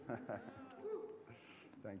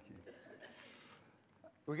Thank you.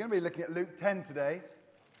 We're going to be looking at Luke 10 today.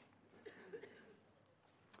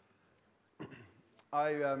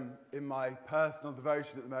 I, in my personal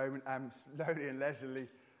devotion at the moment, am slowly and leisurely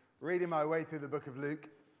reading my way through the book of Luke.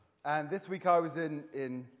 And this week I was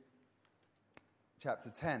in chapter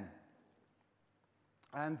 10.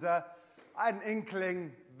 And I had an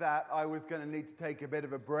inkling that I was going to need to take a bit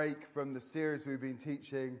of a break from the series we've been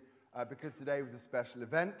teaching because today was a special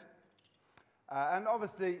event. And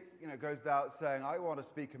obviously, it goes without saying, I want to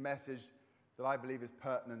speak a message that I believe is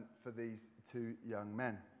pertinent for these two young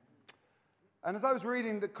men. And as I was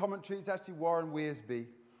reading the commentary, it's actually Warren Wiersbe.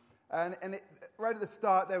 And right at the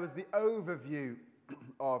start, there was the overview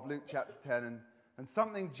of Luke chapter 10. And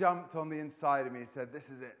something jumped on the inside of me and said, this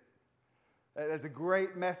is it. There's a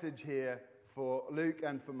great message here for Luke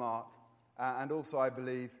and for Mark. And also, I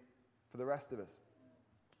believe, for the rest of us.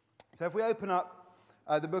 So if we open up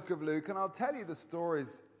the book of Luke, and I'll tell you the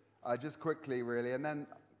stories just quickly, really. And then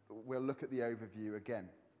we'll look at the overview again.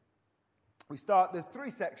 There's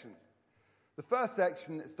three sections. The first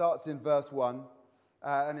section, it starts in verse 1,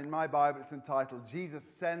 and in my Bible it's entitled, Jesus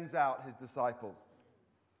Sends Out His Disciples.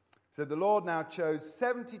 So the Lord now chose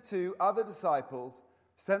 72 other disciples,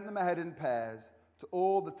 sent them ahead in pairs to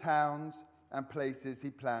all the towns and places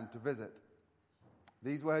he planned to visit.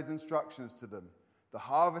 These were his instructions to them. The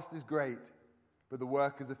harvest is great, but the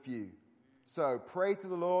workers are few. So pray to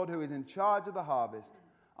the Lord who is in charge of the harvest.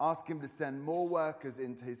 Ask him to send more workers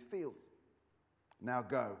into his fields. Now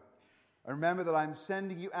go. And remember that I'm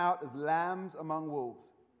sending you out as lambs among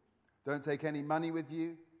wolves. Don't take any money with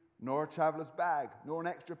you, nor a traveler's bag, nor an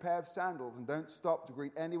extra pair of sandals, and don't stop to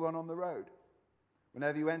greet anyone on the road.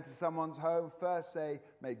 Whenever you enter someone's home, first say,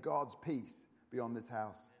 may God's peace be on this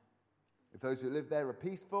house. If those who live there are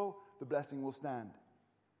peaceful, the blessing will stand.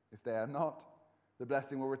 If they are not, the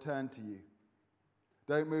blessing will return to you.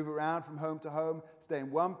 Don't move around from home to home. Stay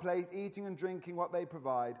in one place, eating and drinking what they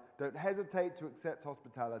provide. Don't hesitate to accept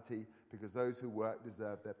hospitality, because those who work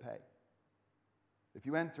deserve their pay. If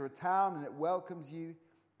you enter a town and it welcomes you,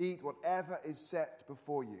 eat whatever is set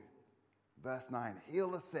before you. Verse 9,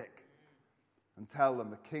 heal the sick and tell them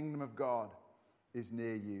the kingdom of God is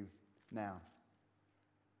near you now.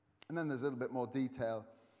 And then there's a little bit more detail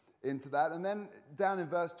into that. And then down in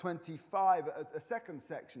verse 25, a second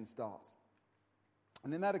section starts.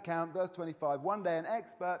 And in that account, verse 25, one day an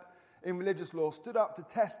expert in religious law stood up to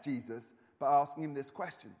test Jesus by asking him this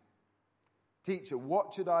question. Teacher,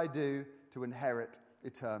 what should I do to inherit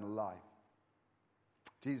eternal life?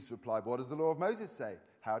 Jesus replied, what does the law of Moses say?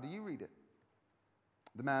 How do you read it?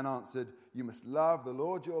 The man answered, you must love the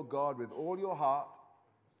Lord your God with all your heart,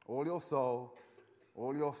 all your soul,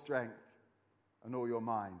 all your strength, and all your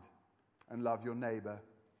mind, and love your neighbor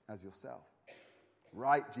as yourself.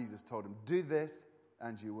 Right, Jesus told him, do this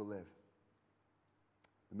and you will live.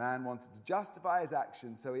 The man wanted to justify his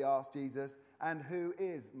actions, so he asked Jesus, and who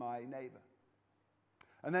is my neighbor?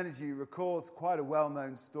 And then, as you recall, it's quite a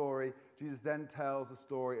well-known story. Jesus then tells the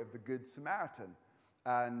story of the Good Samaritan.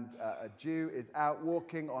 And a Jew is out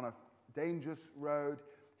walking on a dangerous road.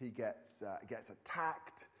 He gets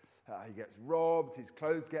attacked. He gets robbed. His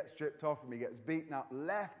clothes get stripped off him. He gets beaten up,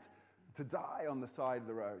 left to die on the side of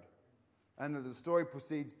the road. And the story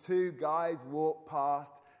proceeds. Two guys walk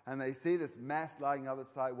past, and they see this mess lying on the other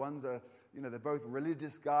side. One's they're both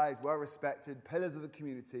religious guys, well-respected, pillars of the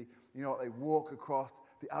community. They walk across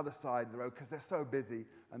the other side of the road because they're so busy,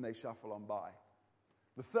 and they shuffle on by.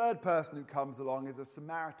 The third person who comes along is a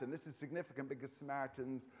Samaritan. This is significant because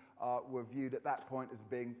Samaritans were viewed at that point as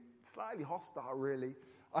being slightly hostile, really,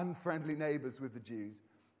 unfriendly neighbors with the Jews.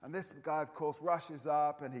 And this guy, of course, rushes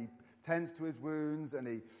up, and he tends to his wounds, and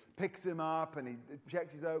he picks him up, and he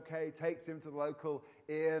checks he's okay, takes him to the local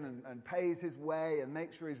inn, and pays his way, and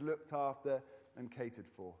makes sure he's looked after and catered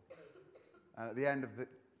for. And at the end of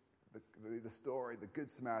the story, the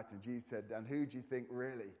Good Samaritan, Jesus said, and who do you think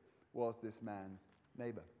really was this man's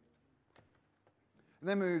neighbor? And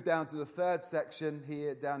then we move down to the third section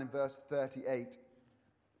here, down in verse 38,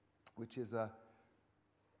 which is a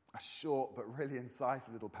short but really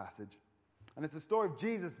incisive little passage. And it's the story of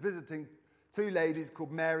Jesus visiting two ladies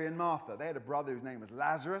called Mary and Martha. They had a brother whose name was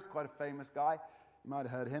Lazarus, quite a famous guy. You might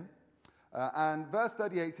have heard of him. And verse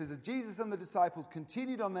 38 says, as Jesus and the disciples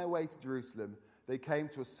continued on their way to Jerusalem, they came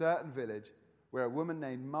to a certain village where a woman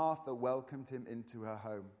named Martha welcomed him into her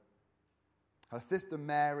home. Her sister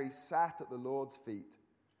Mary sat at the Lord's feet,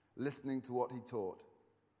 listening to what he taught.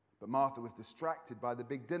 But Martha was distracted by the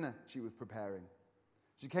big dinner she was preparing.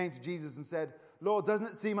 She came to Jesus and said, Lord, doesn't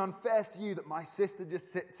it seem unfair to you that my sister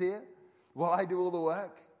just sits here while I do all the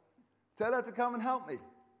work? Tell her to come and help me.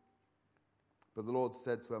 But the Lord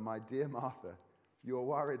said to her, "My dear Martha, you are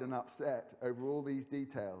worried and upset over all these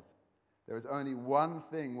details. There is only one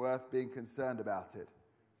thing worth being concerned about it.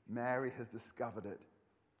 Mary has discovered it,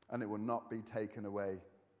 and it will not be taken away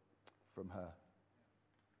from her."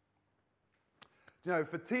 Do you know,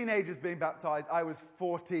 for teenagers being baptized, I was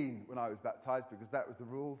 14 when I was baptized because that was the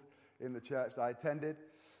rules in the church I attended.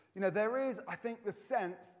 You know, there is, I think, the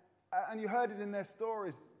sense, and you heard it in their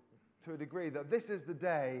stories to a degree, that this is the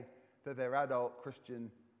day that their adult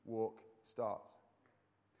Christian walk starts.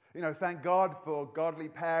 You know, thank God for godly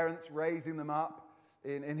parents raising them up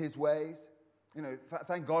in his ways. You know,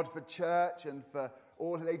 thank God for church and for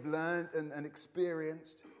all they've learned and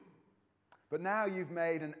experienced. But now you've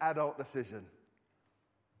made an adult decision.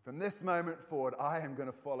 From this moment forward, I am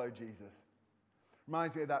going to follow Jesus.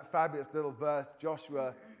 Reminds me of that fabulous little verse,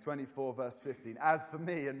 Joshua 24, verse 15. "As for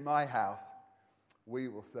me and my house, we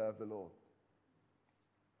will serve the Lord."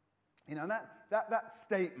 You know, and that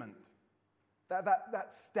statement,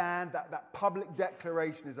 that stand, that public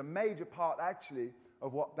declaration is a major part, actually,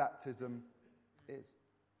 of what baptism is.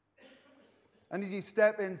 And as you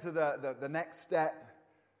step into the next step,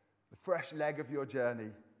 the fresh leg of your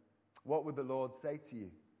journey, what would the Lord say to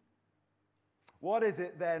you? What is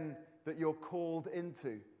it then that you're called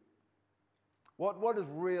into? What does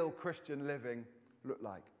real Christian living look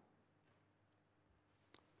like?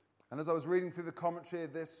 And as I was reading through the commentary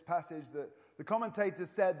of this passage, the commentator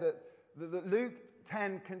said that Luke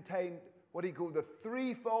 10 contained what he called the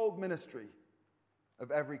threefold ministry of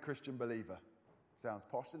every Christian believer. Sounds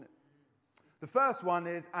posh, doesn't it? The first one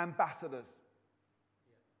is ambassadors.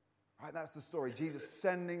 Right, that's the story. Jesus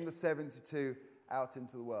sending the 72 out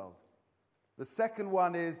into the world. The second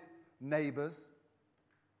one is neighbours,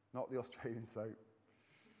 not the Australian soap.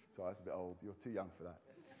 Sorry, that's a bit old. You're too young for that.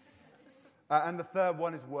 And the third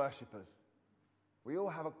one is worshippers. We all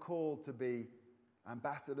have a call to be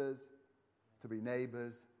ambassadors, to be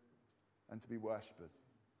neighbours, and to be worshippers.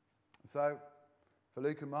 So, for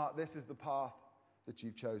Luke and Mark, this is the path that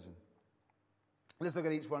you've chosen. Let's look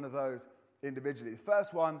at each one of those individually. The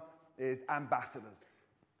first one is ambassadors.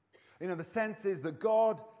 You know, the sense is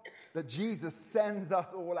that Jesus sends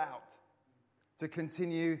us all out to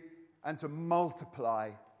continue and to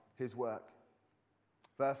multiply his work.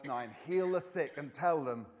 Verse 9, "Heal the sick and tell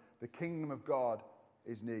them the kingdom of God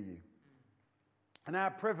is near you." And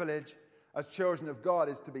our privilege as children of God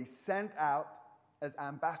is to be sent out as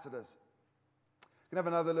ambassadors. You can have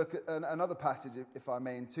another look at another passage, if I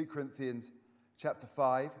may, in 2 Corinthians chapter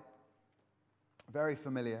 5. Very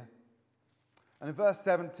familiar. And in verse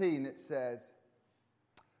 17 it says,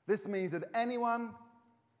 "This means that anyone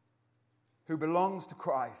who belongs to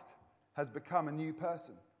Christ has become a new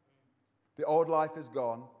person. The old life is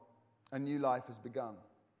gone, a new life has begun.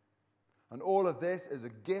 And all of this is a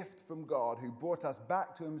gift from God who brought us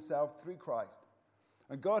back to himself through Christ.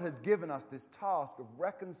 And God has given us this task of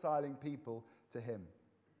reconciling people to him.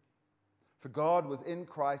 For God was in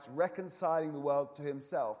Christ reconciling the world to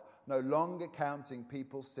himself, no longer counting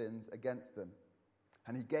people's sins against them.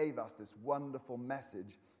 And he gave us this wonderful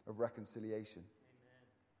message of reconciliation." Amen.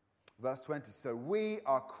 Verse 20, "So we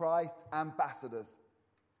are Christ's ambassadors.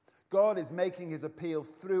 God is making his appeal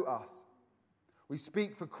through us. We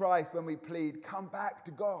speak for Christ when we plead, 'Come back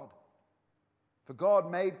to God.' For God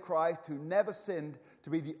made Christ, who never sinned, to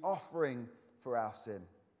be the offering for our sin,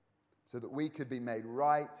 so that we could be made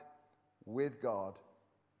right with God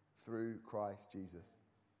through Christ Jesus."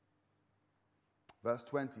 Verse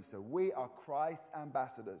 20, "So we are Christ's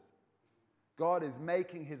ambassadors. God is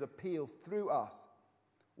making his appeal through us.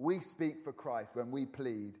 We speak for Christ when we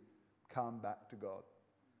plead, 'Come back to God.'"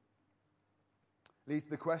 Leads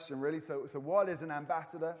to the question, really, so what is an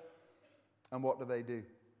ambassador and what do they do?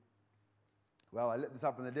 Well, I looked this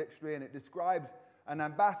up in the dictionary and it describes an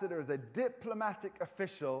ambassador as a diplomatic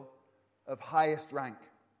official of highest rank,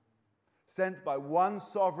 sent by one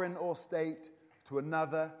sovereign or state to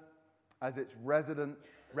another as its resident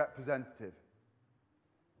representative.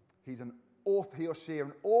 He or she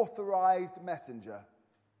an authorized messenger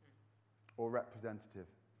or representative.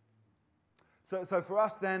 So for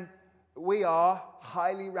us then, we are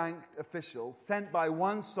highly ranked officials sent by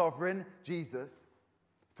one sovereign, Jesus,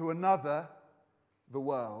 to another, the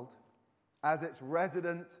world, as its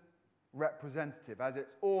resident representative, as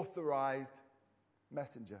its authorized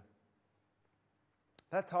messenger.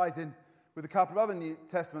 That ties in with a couple of other New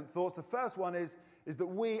Testament thoughts. The first one is that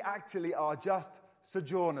we actually are just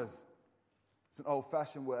sojourners. It's an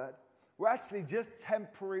old-fashioned word. We're actually just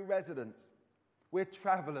temporary residents. We're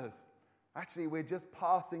travelers. Actually, we're just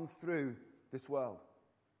passing through this world.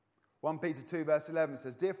 1 Peter 2 verse 11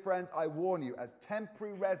 says, "Dear friends, I warn you as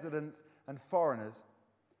temporary residents and foreigners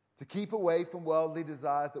to keep away from worldly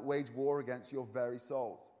desires that wage war against your very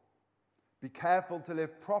souls. Be careful to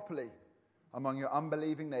live properly among your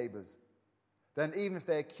unbelieving neighbors. Then even if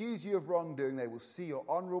they accuse you of wrongdoing, they will see your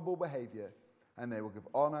honorable behavior and they will give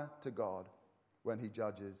honor to God when he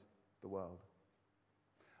judges the world."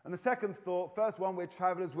 And the second thought, first one, we're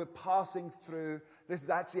travelers, we're passing through. This is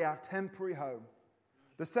actually our temporary home.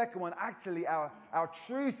 The second one, actually our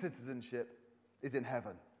true citizenship is in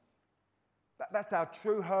heaven. That's our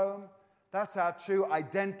true home. That's our true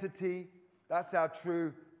identity. That's our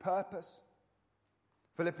true purpose.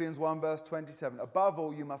 Philippians 1 verse 27, "Above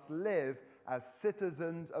all, you must live as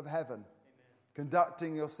citizens of heaven, Amen.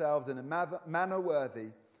 Conducting yourselves in a manner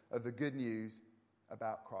worthy of the good news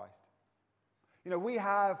about Christ." You know, we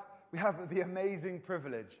have the amazing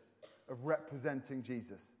privilege of representing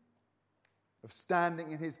Jesus, of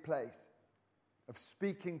standing in his place, of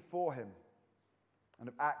speaking for him, and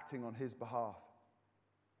of acting on his behalf.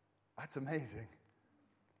 That's amazing.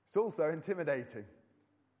 It's also intimidating.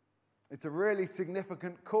 It's a really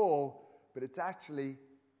significant call, but it's actually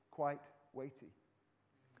quite weighty.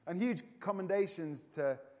 And huge commendations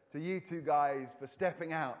to you two guys for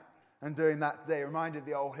stepping out and doing that today. Reminded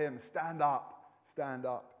the old hymn, stand up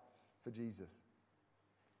for Jesus.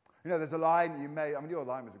 You know, there's a line your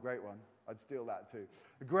line was a great one. I'd steal that too.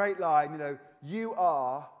 A great line, you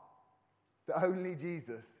are the only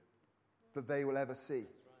Jesus that they will ever see.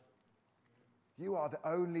 You are the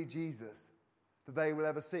only Jesus that they will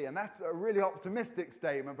ever see. And that's a really optimistic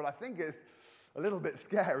statement, but I think it's a little bit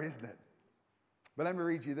scary, isn't it? But let me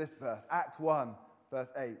read you this verse. Acts 1,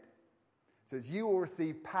 verse 8. It says, "You will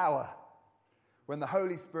receive power when the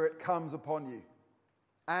Holy Spirit comes upon you,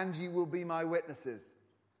 and you will be my witnesses,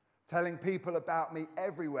 telling people about me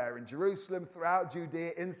everywhere, in Jerusalem, throughout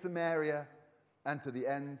Judea, in Samaria, and to the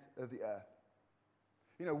ends of the earth."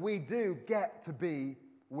 You know, we do get to be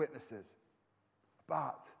witnesses,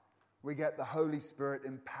 but we get the Holy Spirit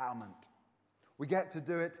empowerment. We get to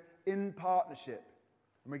do it in partnership,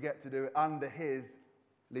 and we get to do it under his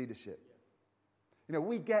leadership. You know,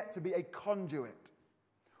 we get to be a conduit.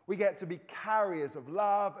 We get to be carriers of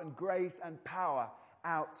love and grace and power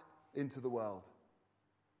out into the world.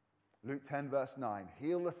 Luke 10 verse 9,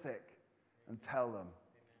 "Heal the sick and tell them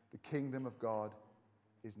the kingdom of God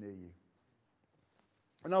is near you."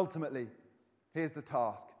 And ultimately, here's the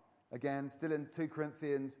task. Again, still in 2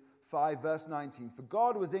 Corinthians 5 verse 19, "For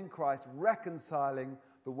God was in Christ reconciling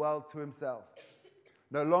the world to himself,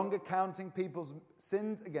 no longer counting people's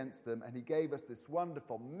sins against them, and he gave us this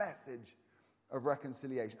wonderful message of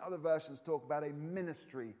reconciliation." Other versions talk about a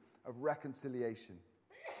ministry of reconciliation.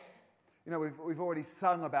 You know, we've already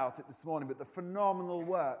sung about it this morning, but the phenomenal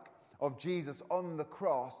work of Jesus on the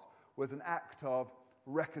cross was an act of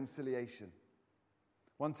reconciliation.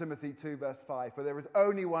 1 Timothy 2 verse 5, "For there is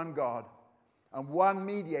only one God and one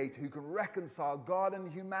mediator who can reconcile God and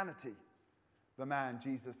humanity, the man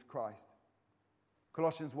Jesus Christ."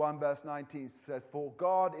 Colossians 1 verse 19 says, "For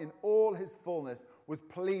God in all his fullness was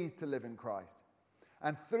pleased to live in Christ,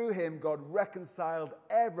 and through him God reconciled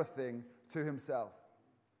everything to himself.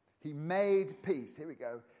 He made peace," here we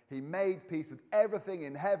go, "he made peace with everything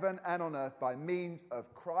in heaven and on earth by means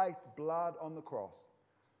of Christ's blood on the cross.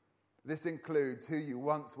 This includes who you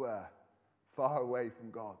once were, far away from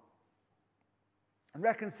God." And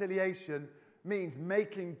reconciliation means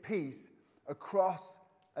making peace across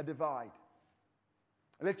a divide.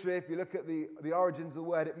 Literally, if you look at the origins of the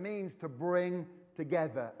word, it means to bring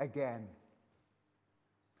together again.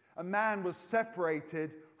 A man was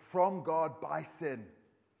separated from God by sin,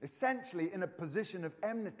 essentially in a position of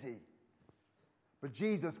enmity. But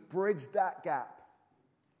Jesus bridged that gap,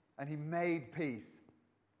 and he made peace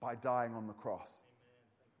by dying on the cross,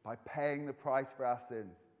 by paying the price for our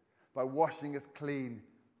sins, by washing us clean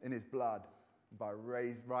in his blood, and by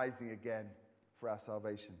rising again for our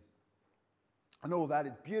salvation. And all that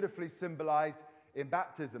is beautifully symbolized in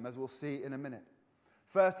baptism, as we'll see in a minute.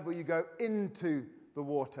 First of all, you go into the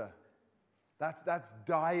water. That's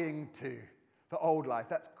dying to the old life.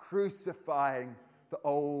 That's crucifying the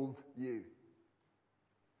old you.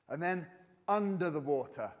 And then under the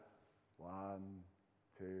water. 1,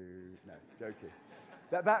 2, no, joking.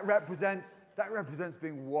 That represents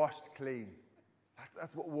being washed clean.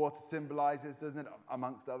 That's what water symbolizes, doesn't it?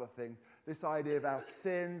 Amongst other things. This idea of our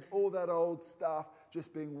sins, all that old stuff,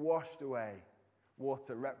 just being washed away.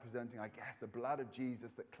 Water representing, I guess, the blood of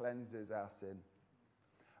Jesus that cleanses our sin.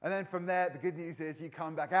 And then from there, the good news is you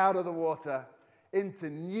come back out of the water into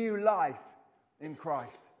new life in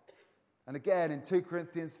Christ. And again, in 2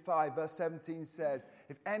 Corinthians 5, verse 17 says,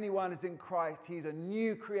 if anyone is in Christ, he's a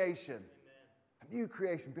new creation. Amen. A new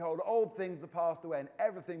creation. Behold, old things are passed away and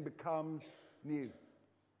everything becomes new.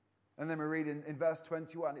 And then we read in verse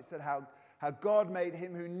 21, it said how God made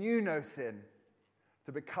him who knew no sin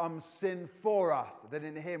to become sin for us, that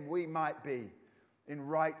in him we might be in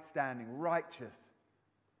right standing, righteous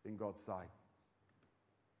in God's sight.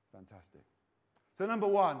 Fantastic. So number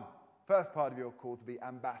one, first part of your call to be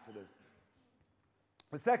ambassadors.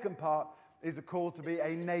 The second part is a call to be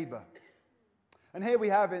a neighbor. And here we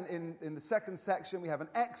have in the second section, we have an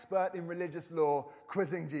expert in religious law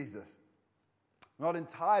quizzing Jesus. Not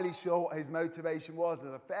entirely sure what his motivation was.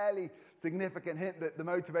 There's a fairly significant hint that the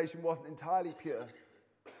motivation wasn't entirely pure.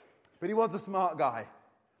 But he was a smart guy,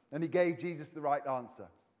 and he gave Jesus the right answer.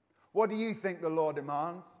 What do you think the law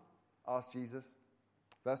demands? Asked Jesus.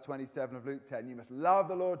 Verse 27 of Luke 10, you must love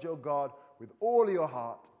the Lord your God with all your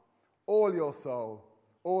heart, all your soul,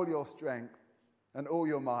 all your strength, and all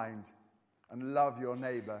your mind, and love your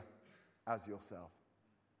neighbor as yourself.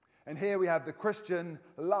 And here we have the Christian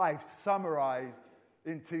life summarized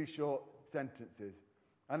in 2 short sentences.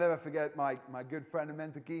 I never forget my good friend and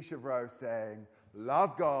mentor Guy Chevreau saying,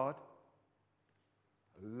 love God,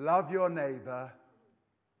 love your neighbor.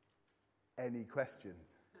 Any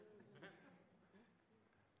questions?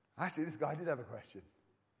 Actually, this guy did have a question.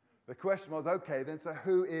 The question was, okay, then so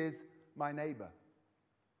who is my neighbor?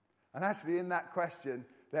 And actually in that question,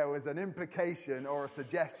 there was an implication or a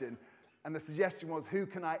suggestion. And the suggestion was, who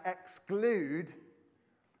can I exclude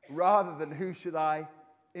rather than who should I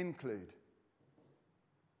include?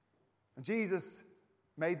 And Jesus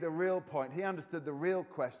made the real point. He understood the real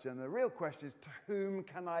question. The real question is, to whom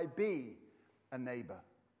can I be a neighbor?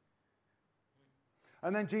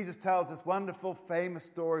 And then Jesus tells this wonderful, famous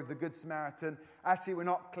story of the Good Samaritan. Actually, we're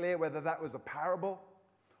not clear whether that was a parable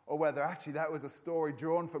or whether actually that was a story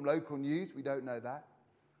drawn from local news. We don't know that.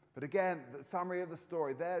 But again, the summary of the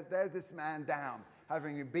story, there's this man down,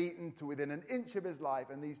 having been beaten to within an inch of his life,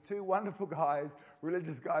 and these 2 wonderful guys,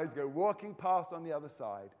 religious guys, go walking past on the other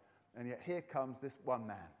side, and yet here comes this one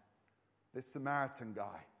man, this Samaritan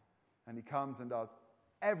guy, and he comes and does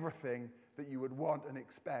everything that you would want and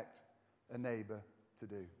expect a neighbor to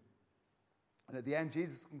do. And at the end,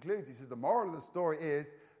 Jesus concludes, he says, the moral of the story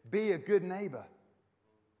is, be a good neighbor.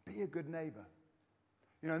 Be a good neighbor.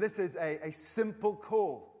 You know, this is a simple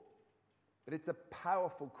call, but it's a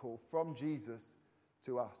powerful call from Jesus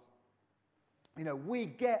to us. You know, we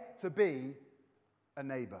get to be a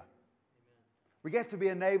neighbor. Amen. We get to be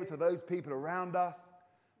a neighbor to those people around us,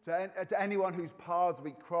 to anyone whose paths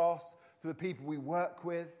we cross, to the people we work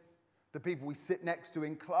with, the people we sit next to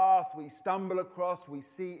in class, we stumble across, we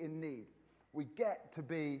see in need. We get to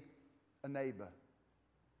be a neighbor.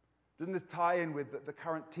 Doesn't this tie in with the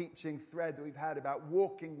current teaching thread that we've had about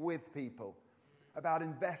walking with people, about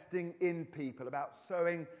investing in people, about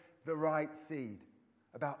sowing the right seed,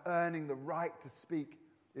 about earning the right to speak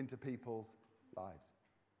into people's lives?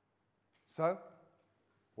 So,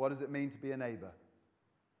 what does it mean to be a neighbor?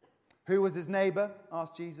 Who was his neighbor?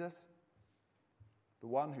 Asked Jesus. The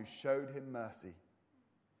one who showed him mercy.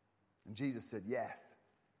 And Jesus said, yes,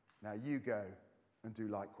 now you go and do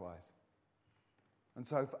likewise. And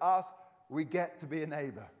so for us, we get to be a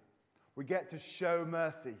neighbor. We get to show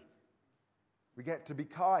mercy. We get to be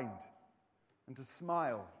kind and to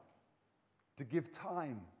smile, to give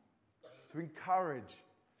time, to encourage,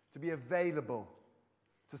 to be available,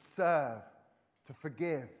 to serve, to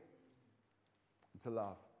forgive, and to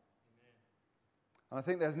love. And I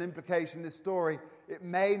think there's an implication in this story. It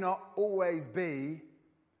may not always be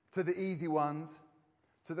to the easy ones,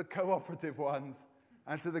 to the cooperative ones,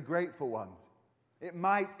 and to the grateful ones. It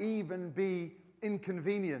might even be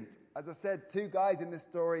inconvenient. As I said, 2 guys in this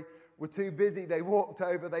story were too busy. They walked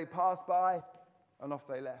over, they passed by, and off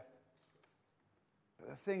they left. But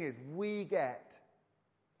the thing is, we get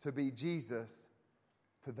to be Jesus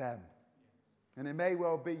to them. And it may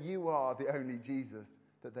well be you are the only Jesus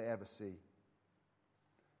that they ever see.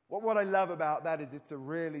 What I love about that is it's a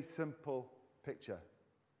really simple picture.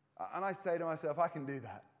 And I say to myself, I can do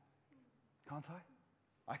that. Can't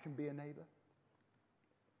I? I can be a neighbor.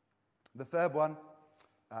 The third one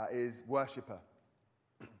is worshiper.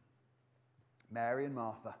 Mary and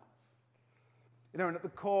Martha. You know, and at the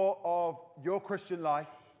core of your Christian life,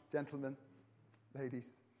 gentlemen, ladies,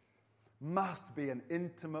 must be an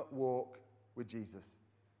intimate walk with Jesus.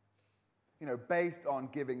 You know, based on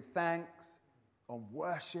giving thanks, on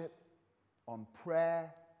worship, on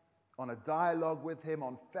prayer, on a dialogue with him,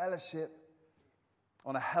 on fellowship,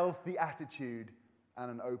 on a healthy attitude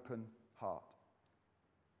and an open heart.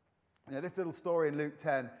 This little story in Luke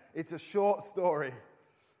 10, it's a short story,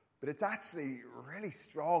 but it's actually really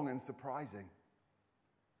strong and surprising.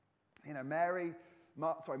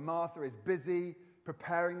 Martha is busy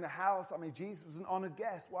preparing the house. Jesus was an honored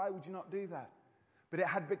guest. Why would you not do that? But it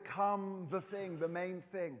had become the thing, the main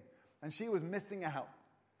thing. And she was missing out.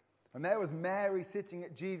 And there was Mary sitting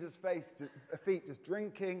at Jesus' feet, just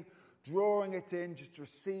drinking, drawing it in, just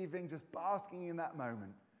receiving, just basking in that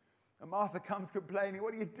moment. And Martha comes complaining,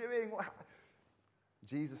 "What are you doing?"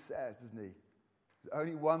 Jesus says, doesn't he?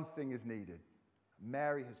 Only one thing is needed.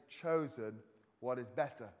 Mary has chosen what is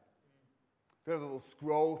better. If you have a little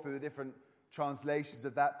scroll through the different translations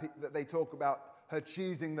of that they talk about her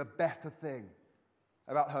choosing the better thing,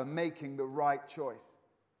 about her making the right choice.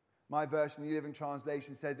 My version, the New Living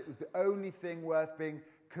Translation, says it was the only thing worth being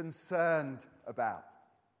concerned about.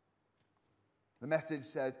 The Message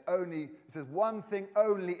says one thing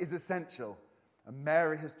only is essential, and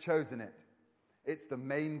Mary has chosen it. It's the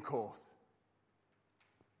main course.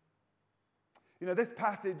 This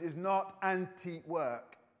passage is not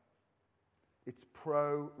anti-work. It's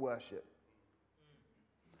pro-worship.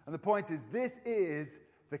 And the point is, this is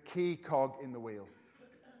the key cog in the wheel.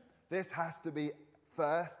 This has to be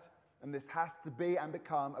first, and this has to be and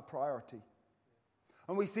become a priority.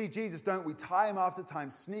 And we see Jesus, don't we, time after time,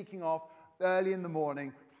 sneaking off early in the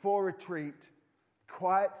morning for retreat,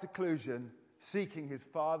 quiet seclusion, seeking his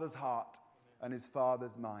Father's heart and his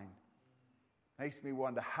Father's mind. Makes me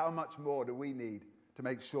wonder, how much more do we need to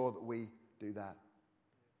make sure that we do that?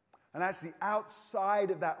 And actually, outside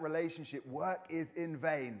of that relationship, work is in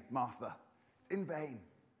vain, Martha. It's in vain.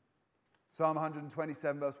 Psalm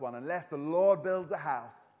 127, verse 1, unless the Lord builds a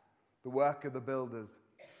house, the work of the builders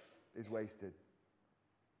is wasted.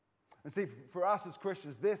 And see, for us as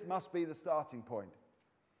Christians, this must be the starting point.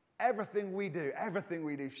 Everything we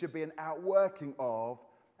do should be an outworking of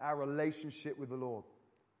our relationship with the Lord.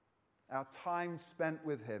 Our time spent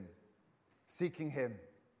with him, seeking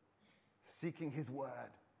his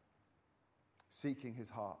word, seeking his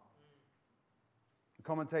heart. The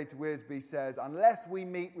commentator Wiersbe says, unless we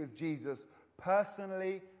meet with Jesus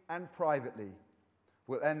personally and privately,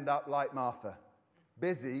 we'll end up like Martha,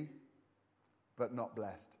 busy but not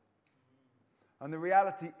blessed. And the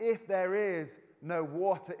reality, if there is no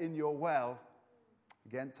water in your well,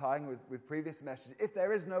 again tying with previous messages, if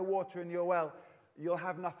there is no water in your well, you'll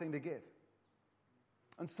have nothing to give.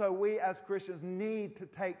 And so we as Christians need to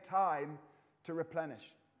take time to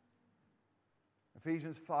replenish.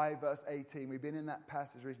 Ephesians 5 verse 18, we've been in that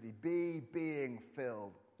passage recently. Being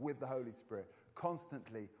filled with the Holy Spirit,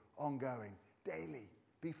 constantly, ongoing, daily.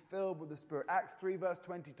 Be filled with the Spirit. Acts 3 verse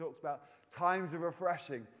 20 talks about times of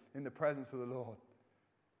refreshing in the presence of the Lord.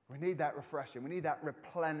 We need that refreshing. We need that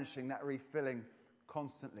replenishing, that refilling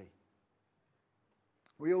constantly.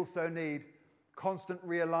 We also need constant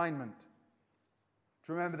realignment.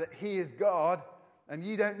 To remember that he is God and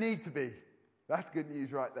you don't need to be. That's good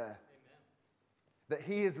news right there. Amen. That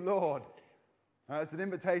he is Lord. It's an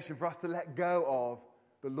invitation for us to let go of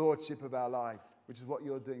the lordship of our lives, which is what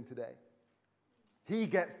you're doing today. He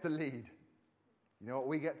gets to lead. You know what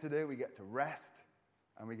we get to do? We get to rest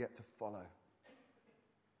and we get to follow.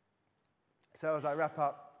 So as I wrap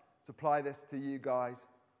up, to apply this to you guys,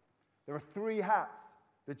 there are 3 hats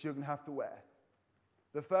that you're going to have to wear.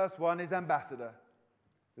 The first one is ambassador.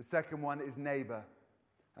 The second one is neighbor.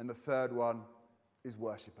 And the third one is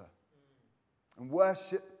worshipper. And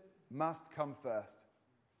worship must come first.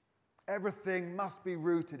 Everything must be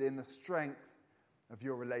rooted in the strength of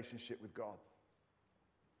your relationship with God.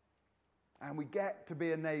 And we get to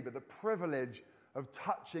be a neighbor, the privilege of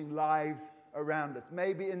touching lives around us,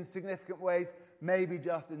 maybe in significant ways, maybe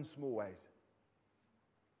just in small ways.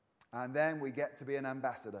 And then we get to be an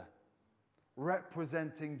ambassador,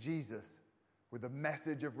 representing Jesus with a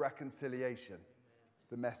message of reconciliation,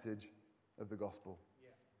 the message of the gospel. Yeah.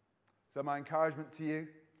 So my encouragement to you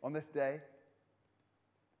on this day,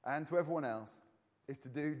 and to everyone else, is to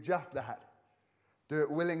do just that. Do it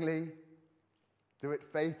willingly, do it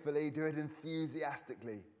faithfully, do it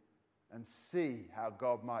enthusiastically, and see how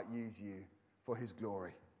God might use you for his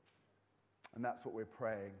glory. And that's what we're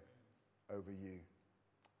praying over you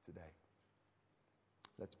today.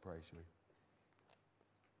 Let's pray, shall we?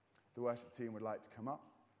 The worship team would like to come up.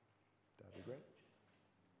 That'd be great.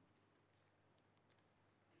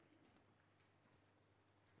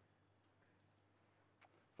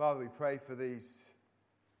 Father, we pray for these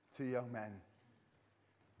 2 young men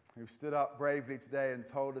who stood up bravely today and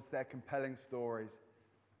told us their compelling stories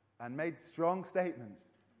and made strong statements.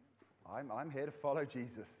 I'm here to follow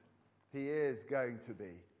Jesus. He is going to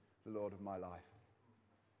be the Lord of my life.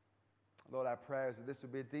 Lord, our prayer is that this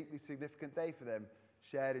would be a deeply significant day for them,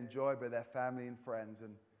 shared in joy by their family and friends,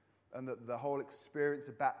 and that the whole experience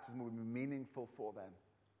of baptism would be meaningful for them.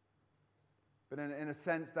 But in a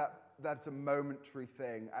sense, that's a momentary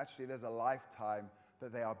thing. Actually, there's a lifetime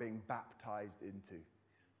that they are being baptized into.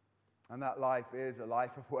 And that life is a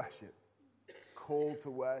life of worship, called to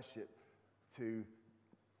worship, to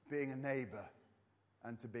being a neighbor,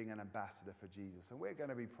 and to being an ambassador for Jesus. And we're going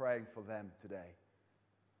to be praying for them today.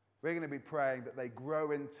 We're going to be praying that they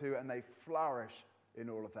grow into and they flourish in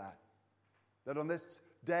all of that. That on this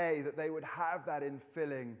day that they would have that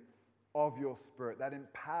infilling of your Spirit, that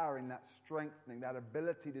empowering, that strengthening, that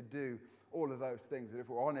ability to do all of those things that, if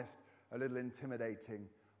we're honest, are a little intimidating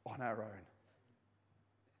on our own.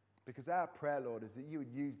 Because our prayer, Lord, is that you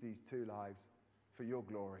would use these two lives for your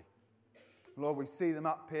glory. Lord, we see them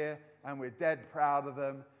up here and we're dead proud of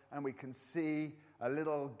them, and we can see a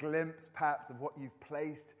little glimpse perhaps of what you've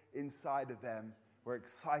placed inside of them. We're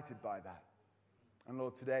excited by that. And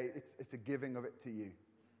Lord, today it's a giving of it to you.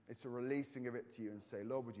 It's a releasing of it to you and say,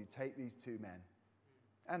 Lord, would you take these two men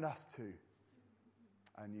and us too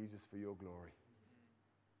and use us for your glory.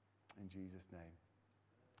 In Jesus' name,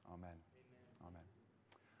 amen.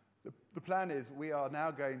 Amen. The plan is we are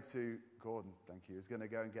now going to, Gordon, thank you, is going to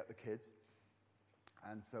go and get the kids.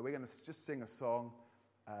 And so we're going to just sing a song.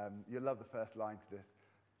 You'll love the first line to this,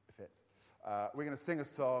 if it's. We're going to sing a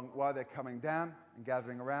song while they're coming down and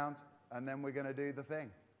gathering around, and then we're going to do the thing.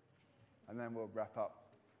 And then we'll wrap up.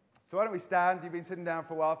 So why don't we stand? You've been sitting down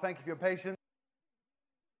for a while. Thank you for your patience.